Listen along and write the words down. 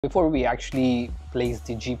Before we actually place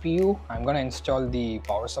the GPU, I'm gonna install the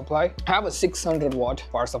power supply. I have a 600 watt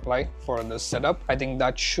power supply for this setup. I think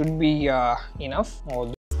that should be enough.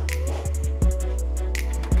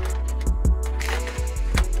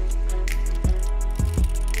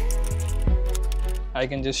 I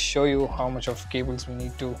can just show you how much of cables we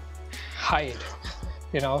need to hide,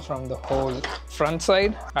 from the whole front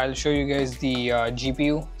side. I'll show you guys the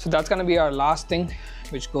GPU. So that's gonna be our last thing,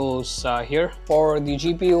 which goes here. For the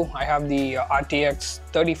GPU, I have the RTX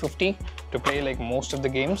 3050 to play like most of the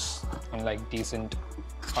games in like decent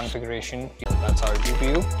configuration. That's our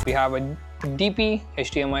GPU. We have a DP,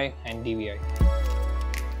 HDMI, and DVI.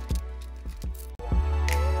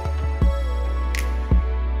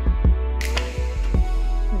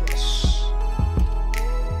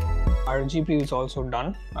 Our GPU is also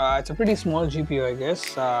done. It's a pretty small GPU, I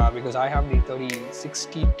guess, because I have the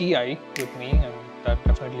 3060 Ti with me, and that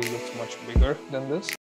definitely looks much bigger than this.